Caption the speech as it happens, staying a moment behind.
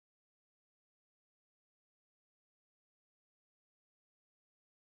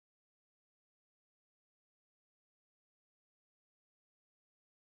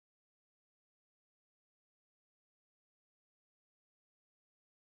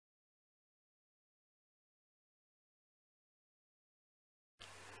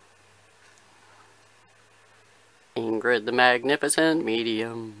Ingrid the Magnificent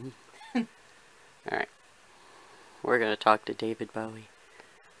Medium. Alright. We're gonna talk to David Bowie.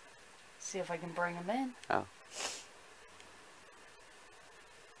 See if I can bring him in. Oh.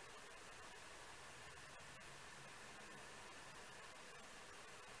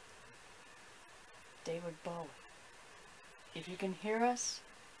 David Bowie. If you can hear us,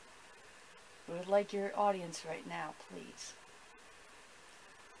 we would like your audience right now, please.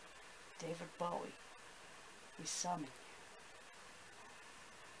 David Bowie, we summon you.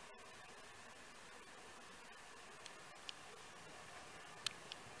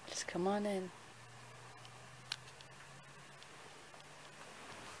 Just come on in.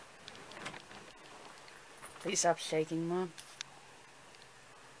 Please stop shaking, Mom.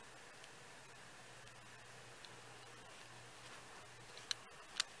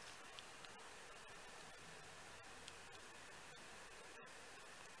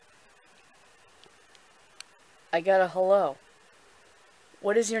 I got a hello.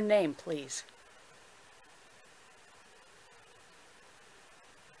 What is your name, please?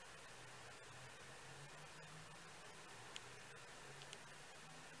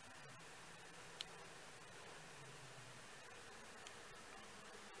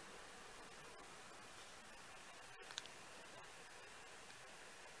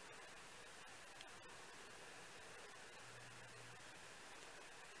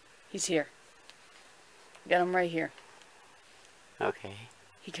 He's here. Got him right here. Okay.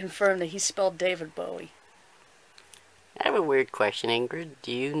 He confirmed that he spelled David Bowie. I have a weird question, Ingrid.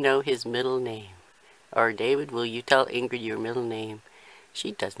 Do you know his middle name? Or David, will you tell Ingrid your middle name?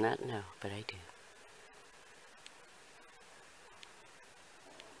 She does not know, but I do.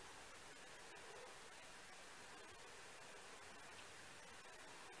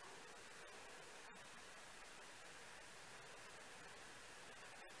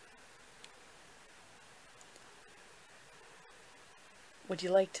 Would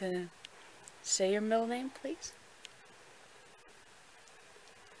you like to say your middle name, please?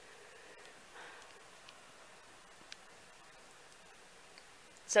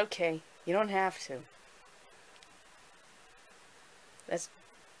 It's okay. You don't have to. That's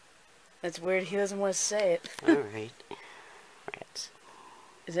weird. He doesn't want to say it. Alright. Rats.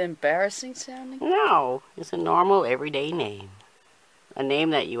 Is it embarrassing sounding? No, it's a normal, everyday name. A name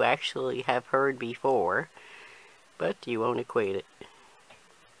that you actually have heard before, but you won't equate it.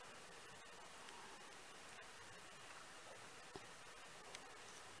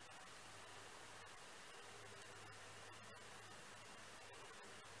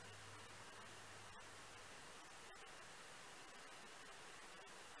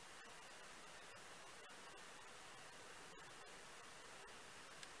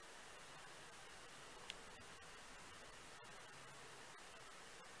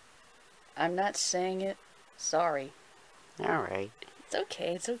 I'm not saying it. Sorry. Alright. It's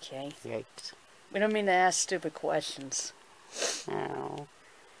okay. It's okay. Yikes. We don't mean to ask stupid questions. Oh.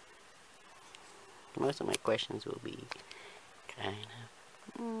 Most of my questions will be kind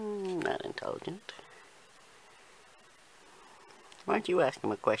of not intelligent. Why don't you ask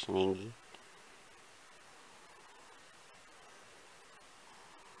him a question, Ingy?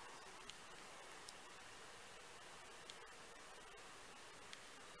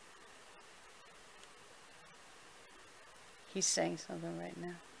 He's saying something right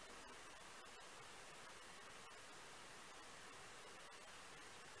now.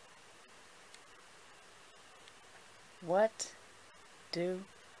 What do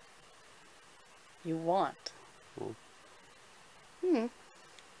you want?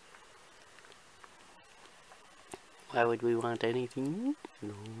 Why would we want anything?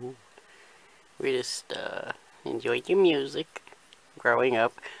 No. We just enjoyed your music growing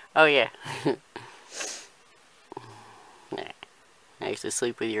up. Oh yeah. I used to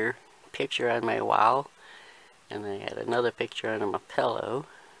sleep with your picture on my wall, and I had another picture under my pillow.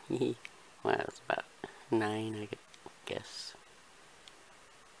 When I was about 9, I guess.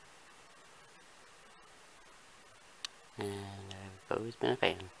 And I've always been a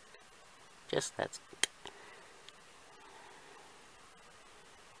fan. Just that's it.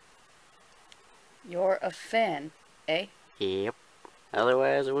 You're a fan, eh? Yep.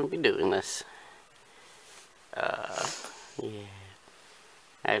 Otherwise, I wouldn't be doing this. Yeah.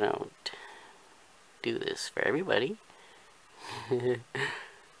 I don't do this for everybody.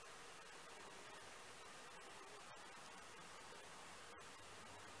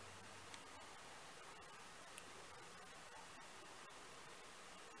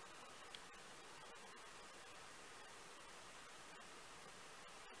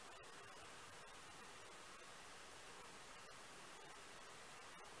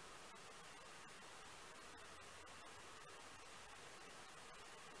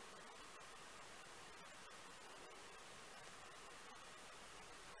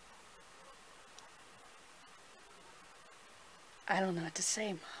 I don't know what to say,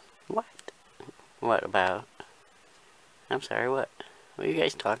 Mom. What? What about? I'm sorry, what? What are you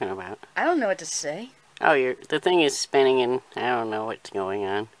guys talking about? I don't know what to say. Oh, the thing is spinning and I don't know what's going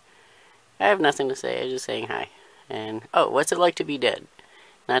on. I have nothing to say, I'm just saying hi. And, oh, what's it like to be dead?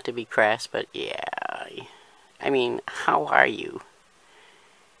 Not to be crass, but yeah. I mean, how are you?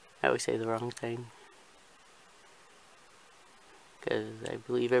 I always say the wrong thing. Because I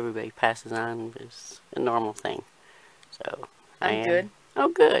believe everybody passes on. It's a normal thing. So, I'm good. Oh,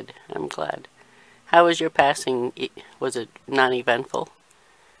 good. I'm glad. How was your passing? Was it non-eventful?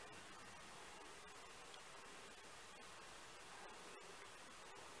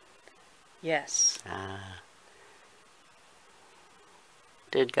 Yes.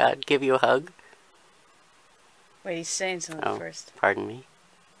 Did God give you a hug? Wait, he's saying something first. Pardon me.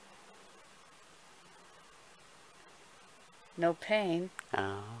 No pain.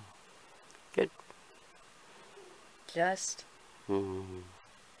 Oh. Good. Just.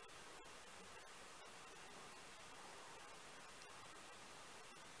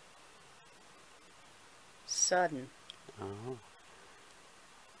 Sudden. Oh.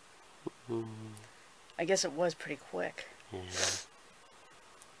 I guess it was pretty quick. Yeah.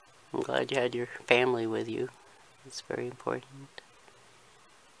 I'm glad you had your family with you. It's very important.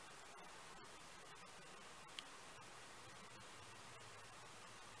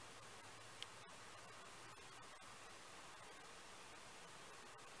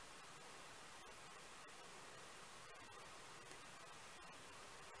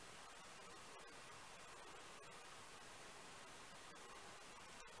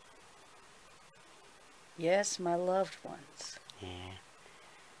 Yes, my loved ones. Yeah.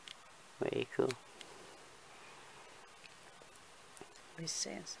 Very cool. He's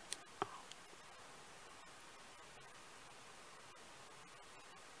saying something.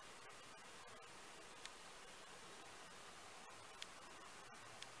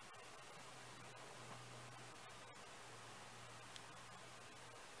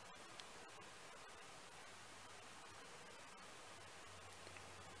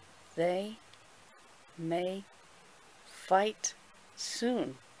 They may fight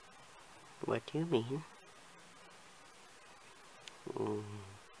soon. What do you mean? Oh.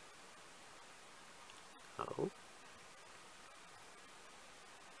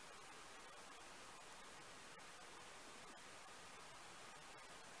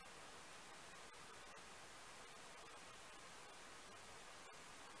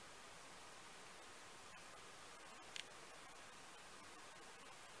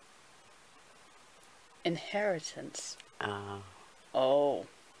 Inheritance. Oh. Oh.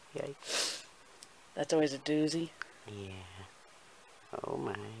 Yikes. That's always a doozy. Yeah. Oh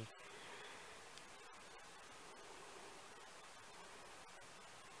my.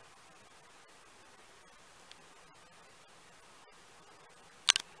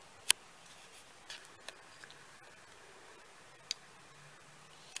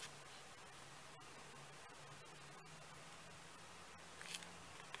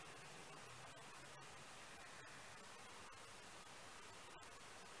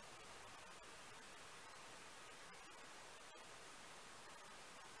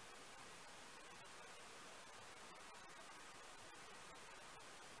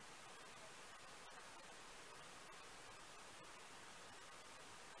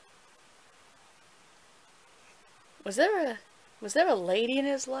 Was there a lady in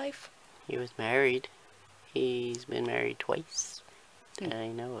his life? He was married. He's been married twice that I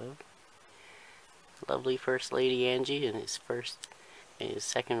know of. Lovely First Lady Angie and his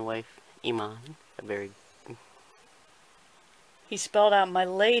second wife Iman. A very. He spelled out my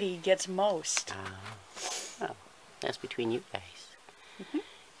lady gets most. Well, that's between you guys.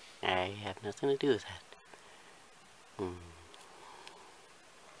 I have nothing to do with that.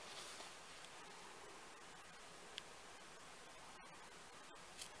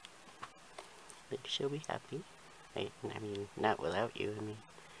 But she'll be happy. I mean, not without you. I mean,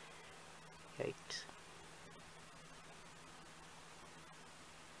 yikes.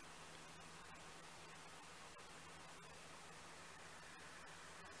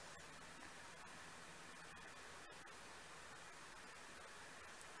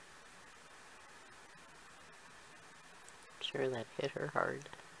 Sure, that hit her hard.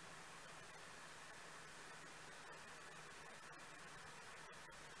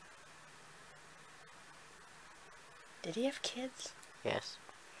 Did he have kids? Yes.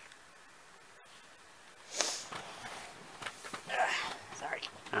 Sorry.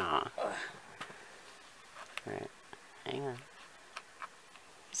 Aw. Alright. Hang on.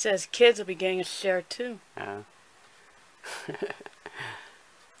 He says kids will be getting a share too. Oh.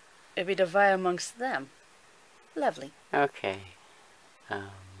 It'll be divided amongst them. Lovely. Okay.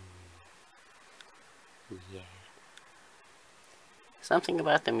 Yeah. Something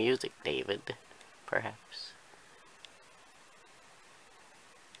about the music, David, perhaps.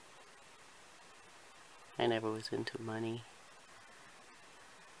 I never was into money.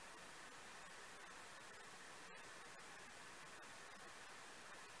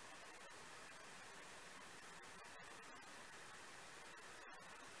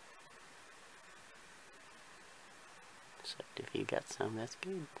 So if you got some, that's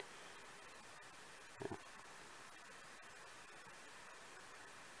good.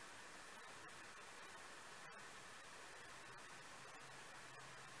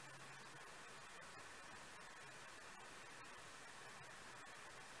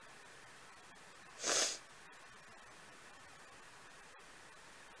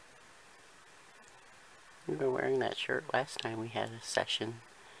 You were wearing that shirt last time we had a session.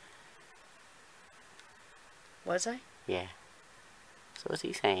 Was I? Yeah. So what's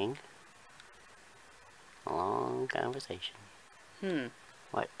he saying? A long conversation.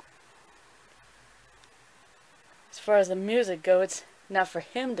 What? As far as the music goes, it's not for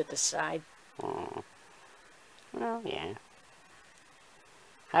him to decide. Well, yeah.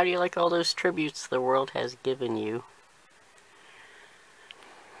 How do you like all those tributes the world has given you?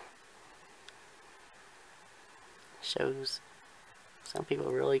 Shows some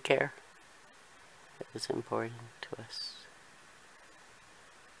people really care. It's important to us.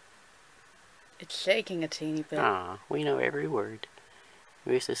 It's shaking a teeny bit. Ah, we know every word.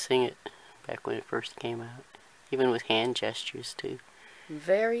 We used to sing it back when it first came out. Even with hand gestures, too.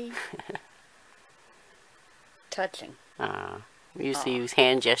 Very touching. We used to use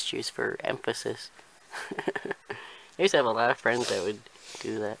hand gestures for emphasis. I used to have a lot of friends that would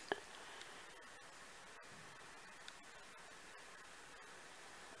do that.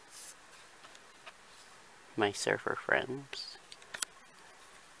 My surfer friends.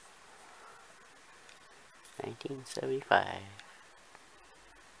 1975.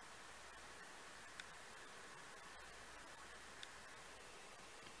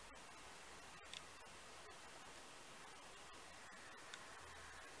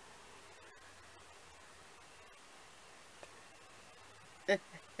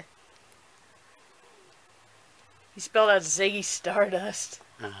 He spelled out Ziggy Stardust.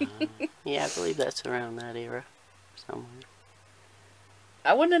 Yeah, I believe that's around that era. Somewhere.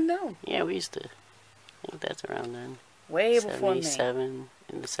 I wouldn't have known. Yeah, we used to. I think that's around then. Way before me. 77,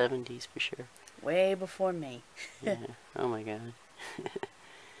 in the 70s for sure. Way before me. Yeah. Oh my god.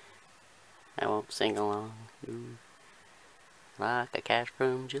 I won't sing along. Ooh. Like a cat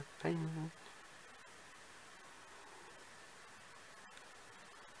from Japan.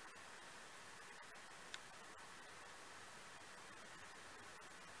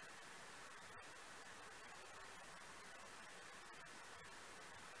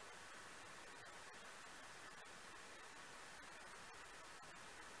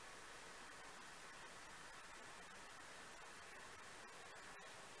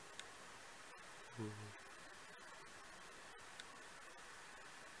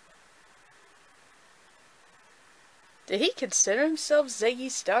 Did he consider himself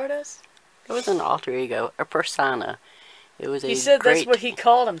Ziggy Stardust? It was an alter ego, a persona. It was He said great, that's what he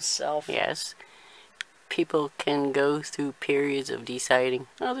called himself. Yes. People can go through periods of deciding,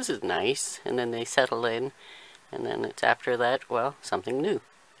 oh, this is nice, and then they settle in, and then it's after that, well, something new.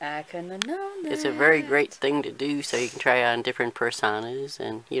 I couldn't have known that. It's a very great thing to do, so you can try on different personas,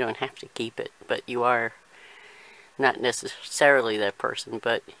 and you don't have to keep it, but you are not necessarily that person,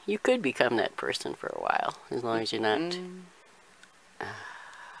 but you could become that person for a while, as long as you're not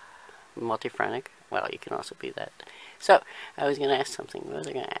multiphrenic. Well, you can also be that. So, I was going to ask something. What was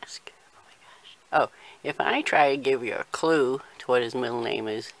I going to ask? Oh my gosh. Oh, if I try to give you a clue to what his middle name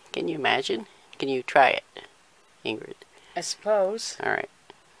is, can you imagine? Can you try it, Ingrid? I suppose. Alright.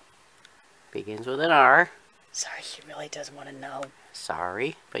 Begins with an R. Sorry, she really doesn't want to know.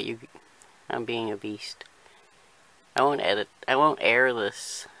 Sorry, but I'm being a beast. I won't air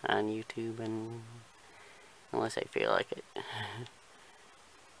this on YouTube unless I feel like it.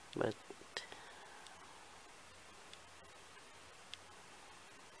 But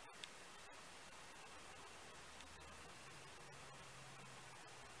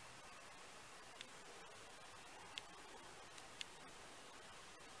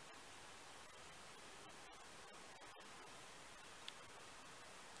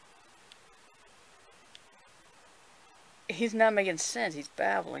He's not making sense. He's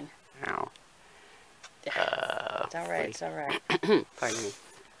babbling. ow. It's alright, it's alright. Pardon me.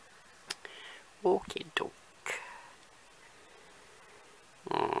 Okie doke.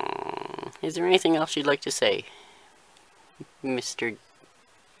 Is there anything else you'd like to say, Mr.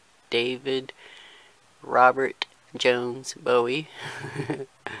 David Robert Jones Bowie.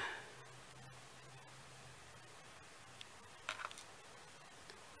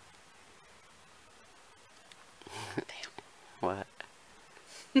 What?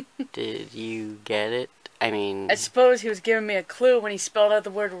 Did you get it? I mean, I suppose he was giving me a clue when he spelled out the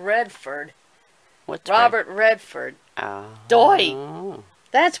word Redford. what's Robert Redford. Oh. Doy!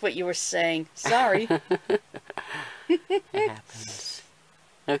 That's what you were saying. Sorry. It happens.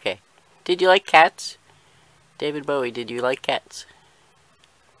 Okay. Did you like cats? David Bowie, did you like cats?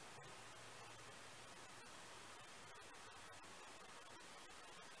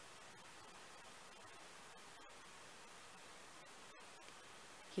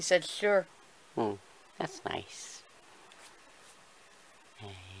 He said, sure. That's nice.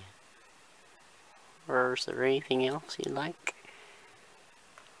 Or is there anything else you'd like?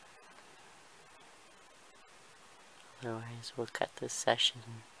 Otherwise, we'll cut this session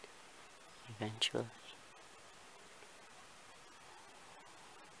eventually.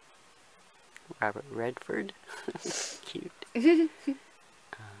 Robert Redford. Cute.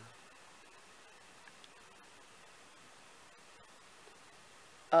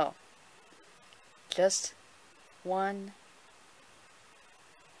 Oh. Just one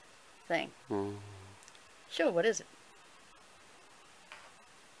thing. Sure, what is it?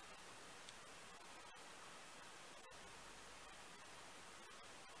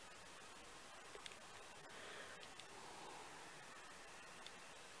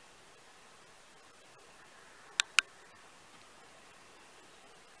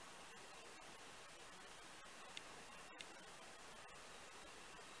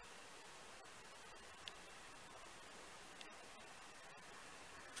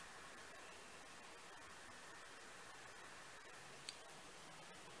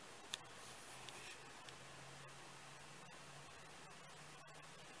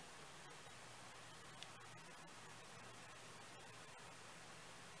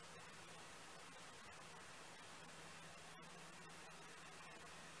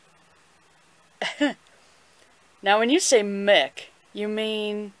 Now, when you say Mick, you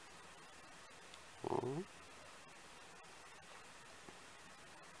mean...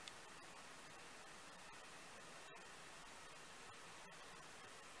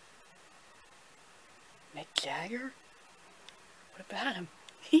 Mick Jagger? What about him?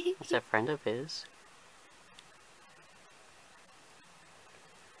 It's a friend of his.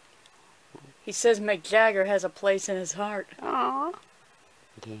 He says Mick Jagger has a place in his heart. Aww.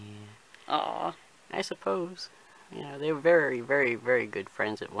 Yeah. Aww. I suppose. You know, they were very, very, very good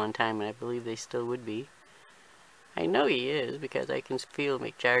friends at one time, and I believe they still would be. I know he is, because I can feel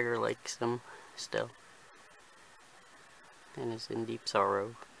Mick Jagger likes them still. And is in deep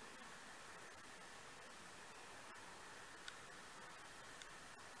sorrow.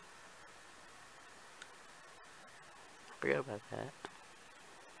 I forgot about that.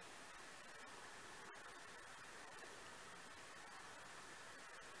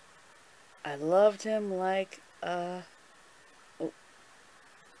 I loved him like, oh. What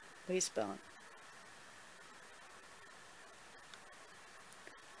are you spelling?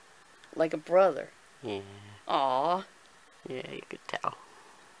 Like a brother. Yeah. Aww. Yeah, you could tell.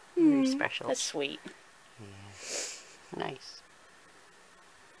 Very special. That's sweet. Yeah. Nice.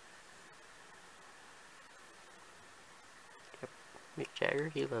 Yep. Mick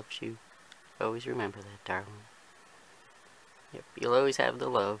Jagger, he loves you. Always remember that, darling. Yep, you'll always have the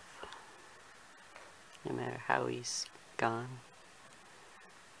love. No matter how he's gone.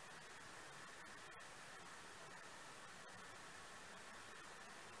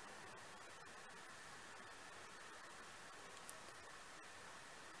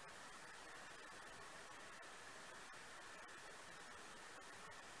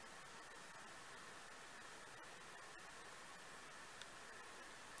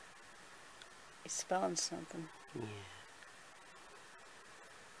 He's spelling something. Yeah.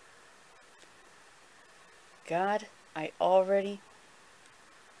 God, I already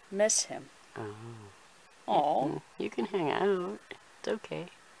miss him. Oh. Aww. You can hang out. It's okay.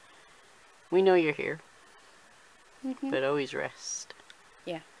 We know you're here. But always rest.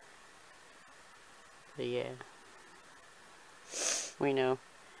 Yeah. But yeah. We know.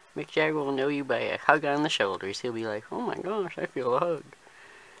 Mick Jagger will know you by a hug on the shoulders. He'll be like, oh my gosh, I feel a hug.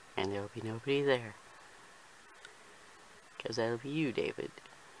 And there'll be nobody there. Because that'll be you, David.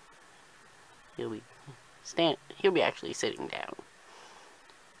 He'll be actually sitting down.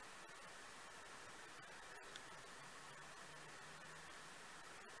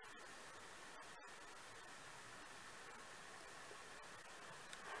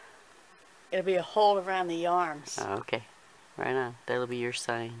 It'll be a hold around the arms. Oh, okay. Right on. That'll be your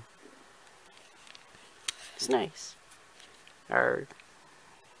sign. It's nice. Our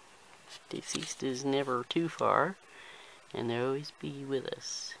deceased is never too far, and they'll always be with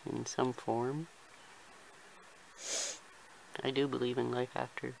us in some form. I do believe in life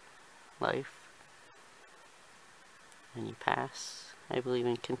after life. When you pass, I believe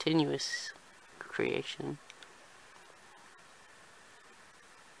in continuous creation.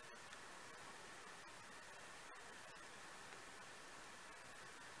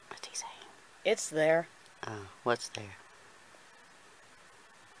 What's he saying? It's there. Oh, what's there?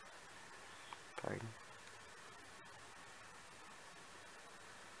 Pardon.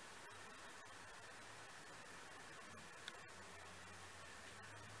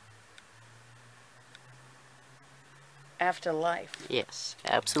 Afterlife. Yes,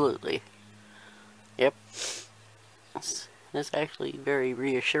 absolutely. Yep. It's actually very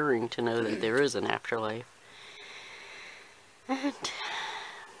reassuring to know that there is an afterlife. And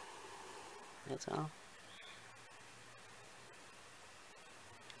that's all.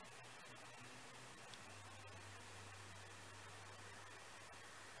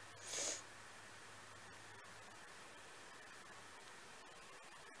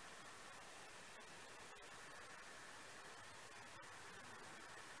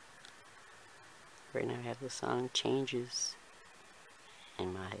 Right now I have the song Changes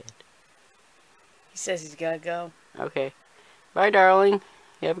in my head. He says he's gotta go. Okay. Bye, darling.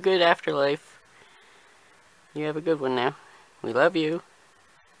 You have a good afterlife. You have a good one now. We love you.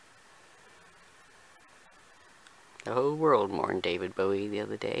 The whole world mourned David Bowie the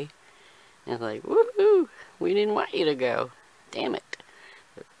other day. And it's like, woohoo! We didn't want you to go. Damn it.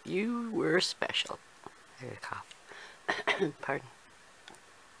 But you were special. I got a cough. Pardon.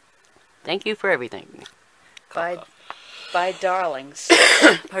 Thank you for everything. Bye, darlings.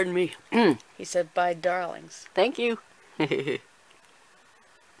 Pardon me. He said, bye, darlings. Thank you. We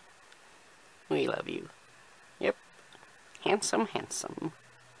love you. Yep. Handsome, handsome.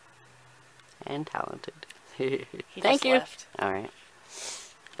 And talented. Thank you. Left. Alright.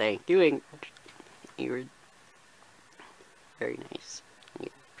 Thank you. You were very nice.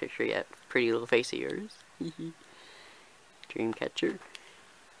 Picture that pretty little face of yours. Dreamcatcher.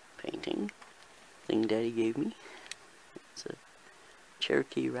 Painting. Thing Daddy gave me. It's a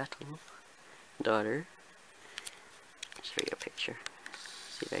Cherokee rattle. Daughter. I'll show you a picture.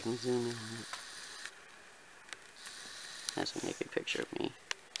 See if I can zoom in on it. That's a naked picture of me.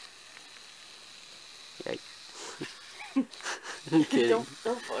 Yikes. I'm kidding. Don't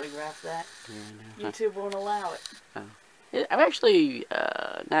photograph that. Yeah, I know. YouTube won't allow it. Oh. I'm actually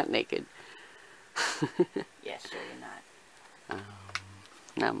not naked. Yeah, sure you're not.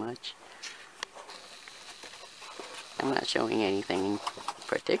 Not much. I'm not showing anything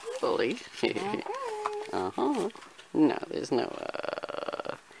particularly. Uh-huh. No, there's no,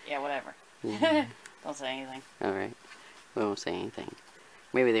 Yeah, whatever. Yeah. Don't say anything. Alright. We won't say anything.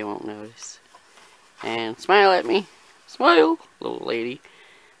 Maybe they won't notice. And smile at me. Smile, little lady.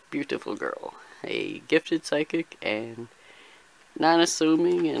 Beautiful girl. A gifted psychic and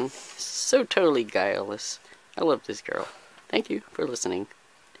non-assuming and so totally guileless. I love this girl. Thank you for listening.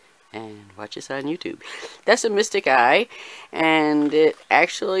 And watch us on YouTube. That's a mystic eye, and it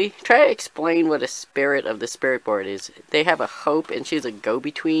actually, try to explain what a spirit of the spirit board is. They have a hope, and she's a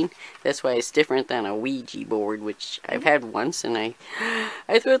go-between. That's why it's different than a Ouija board, which I've had once, and I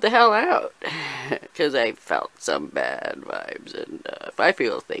threw it the hell out because I felt some bad vibes, and if I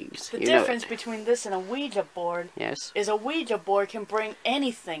feel things, The you know difference it. between this and a Ouija board Yes. is a Ouija board can bring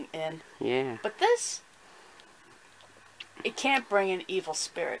anything in, Yeah. but this, it can't bring in evil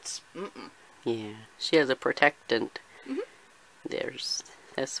spirits. Yeah. She has a protectant. Mhm.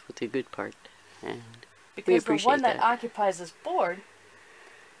 That's what the good part, and we Because the appreciate one that that. occupies this board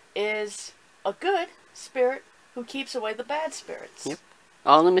is a good spirit who keeps away the bad spirits. Yep.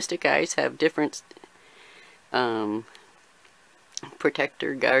 All the mystic eyes have different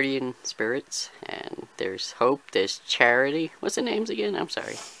protector, guardian spirits, and there's hope, there's charity. What's the names again? I'm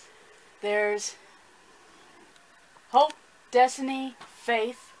sorry. There's hope, destiny,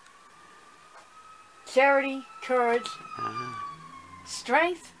 faith, charity, courage,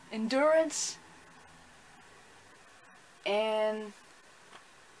 strength, endurance, and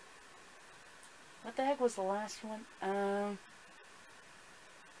what the heck was the last one?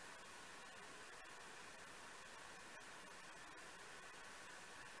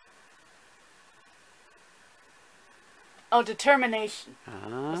 Oh, determination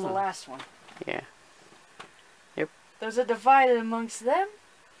was the last one. Yeah. Those are divided amongst them,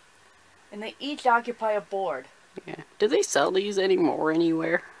 and they each occupy a board. Yeah. Do they sell these anymore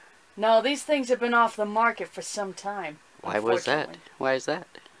anywhere? No, these things have been off the market for some time. Why was that? unfortunately. Why is that?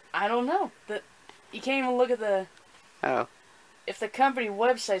 I don't know. You can't even look at the... Oh. If the company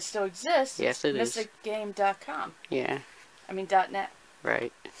website still exists, Yes, it is. mysticgame.com. Yeah. I mean, .net.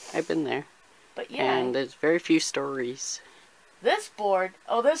 Right. I've been there. But yeah. And there's very few stories. This board...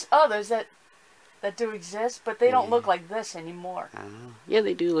 Oh, there's others that do exist, but they don't look like this anymore. Oh. Yeah,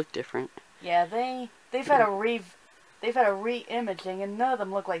 they do look different. Yeah, they've had a re-imaging, and none of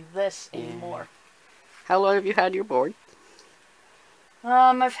them look like this anymore. How long have you had your board?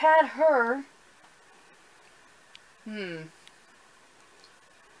 I've had her...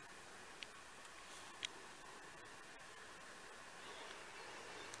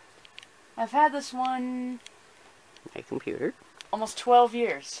 I've had this one... My computer? Almost 12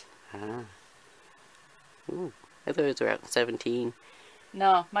 years. Ah. Ooh. I thought it was around 17.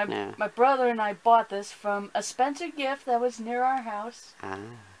 No, my brother and I bought this from a Spencer gift that was near our house. Ah.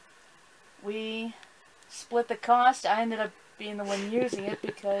 We split the cost. I ended up being the one using it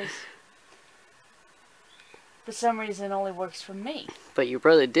because for some reason it only works for me. But your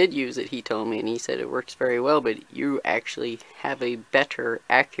brother did use it, he told me, and he said it works very well, but you actually have a better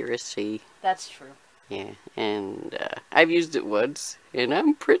accuracy. That's true. Yeah, and I've used it once, and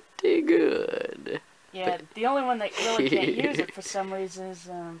I'm pretty good. Yeah, but the only one that really can't use it for some reason is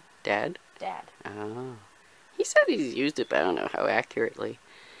Dad? Dad. Oh. He said he's used it, but I don't know how accurately.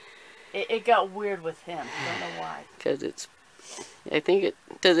 It got weird with him. I don't know why. Because it's... I think it...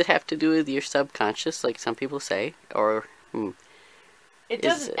 Does it have to do with your subconscious, like some people say? Or... It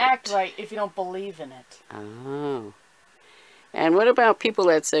doesn't act right if you don't believe in it. Oh. And what about people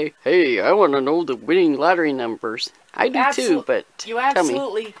that say, hey, I want to know the winning lottery numbers? I do too, but you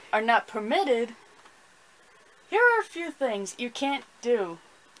absolutely are not permitted. Here are a few things you can't do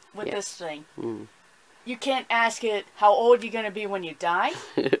with this thing. You can't ask it how old you're going to be when you die.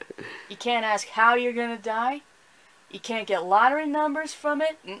 You can't ask how you're going to die. You can't get lottery numbers from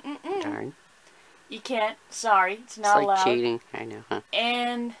it. Darn. You can't. Sorry, it's not allowed. It's like cheating. I know, huh?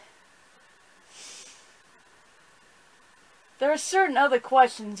 And there are certain other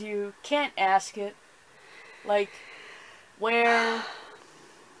questions you can't ask it. Like, where's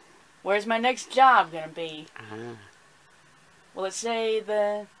my next job going to be? Will it say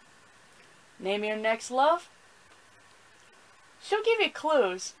the name of your next love? She'll give you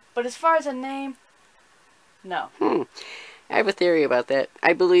clues, but as far as a name, no. I have a theory about that.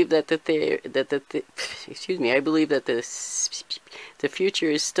 I believe that the future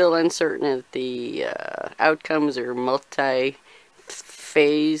is still uncertain, and the outcomes are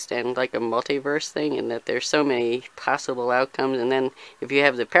multi-phased and like a multiverse thing, and that there's so many possible outcomes. And then if you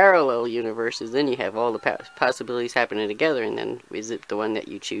have the parallel universes, then you have all the possibilities happening together. And then is it the one that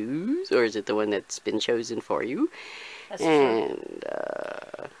you choose, or is it the one that's been chosen for you? That's true.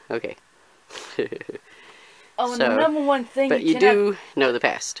 Okay. Oh, and the number one thing but you do know the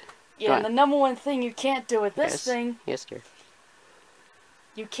past. Yeah, and the number one thing you can't do with this thing... Yes, dear.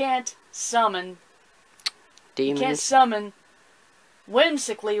 You can't summon... Demons? You can't summon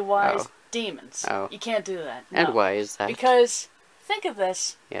whimsically wise demons. Oh. You can't do that. And no. why is that? Because, think of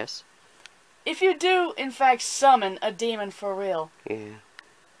this. Yes. If you do, in fact, summon a demon for real... Yeah.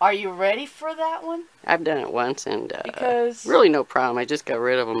 Are you ready for that one? I've done it once, and because really no problem. I just got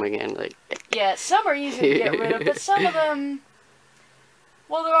rid of them again. Like, yeah, some are easy to get rid of, but some of them...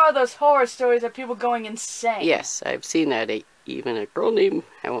 Well, there are those horror stories of people going insane. Yes, I've seen that. Even a girl named...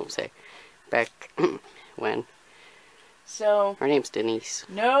 I won't say. Back when. So... Her name's Denise.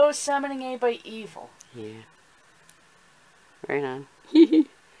 No summoning anybody evil. Yeah. Right on.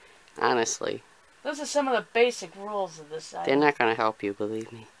 Honestly. Those are some of the basic rules of this item. They're not going to help you,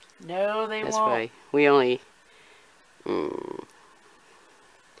 believe me. No, they That's won't. why we only...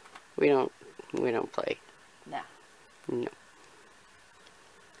 We don't play. No. No.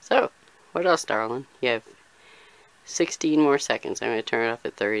 So, what else, darling? You have 16 more seconds. I'm going to turn it off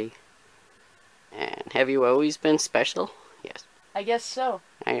at 30. And have you always been special? Yes. I guess so.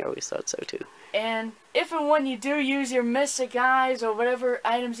 I always thought so, too. And if and when you do use your mystic eyes or whatever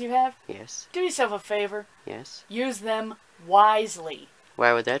items you have, yes, do yourself a favor. Yes. Use them wisely.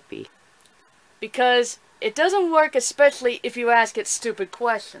 Why would that be? Because it doesn't work, especially if you ask it stupid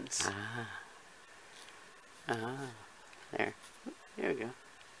questions. There. There we go.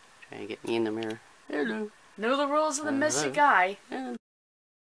 Try to get me in the mirror. Hello. Know the rules of the mystic eye.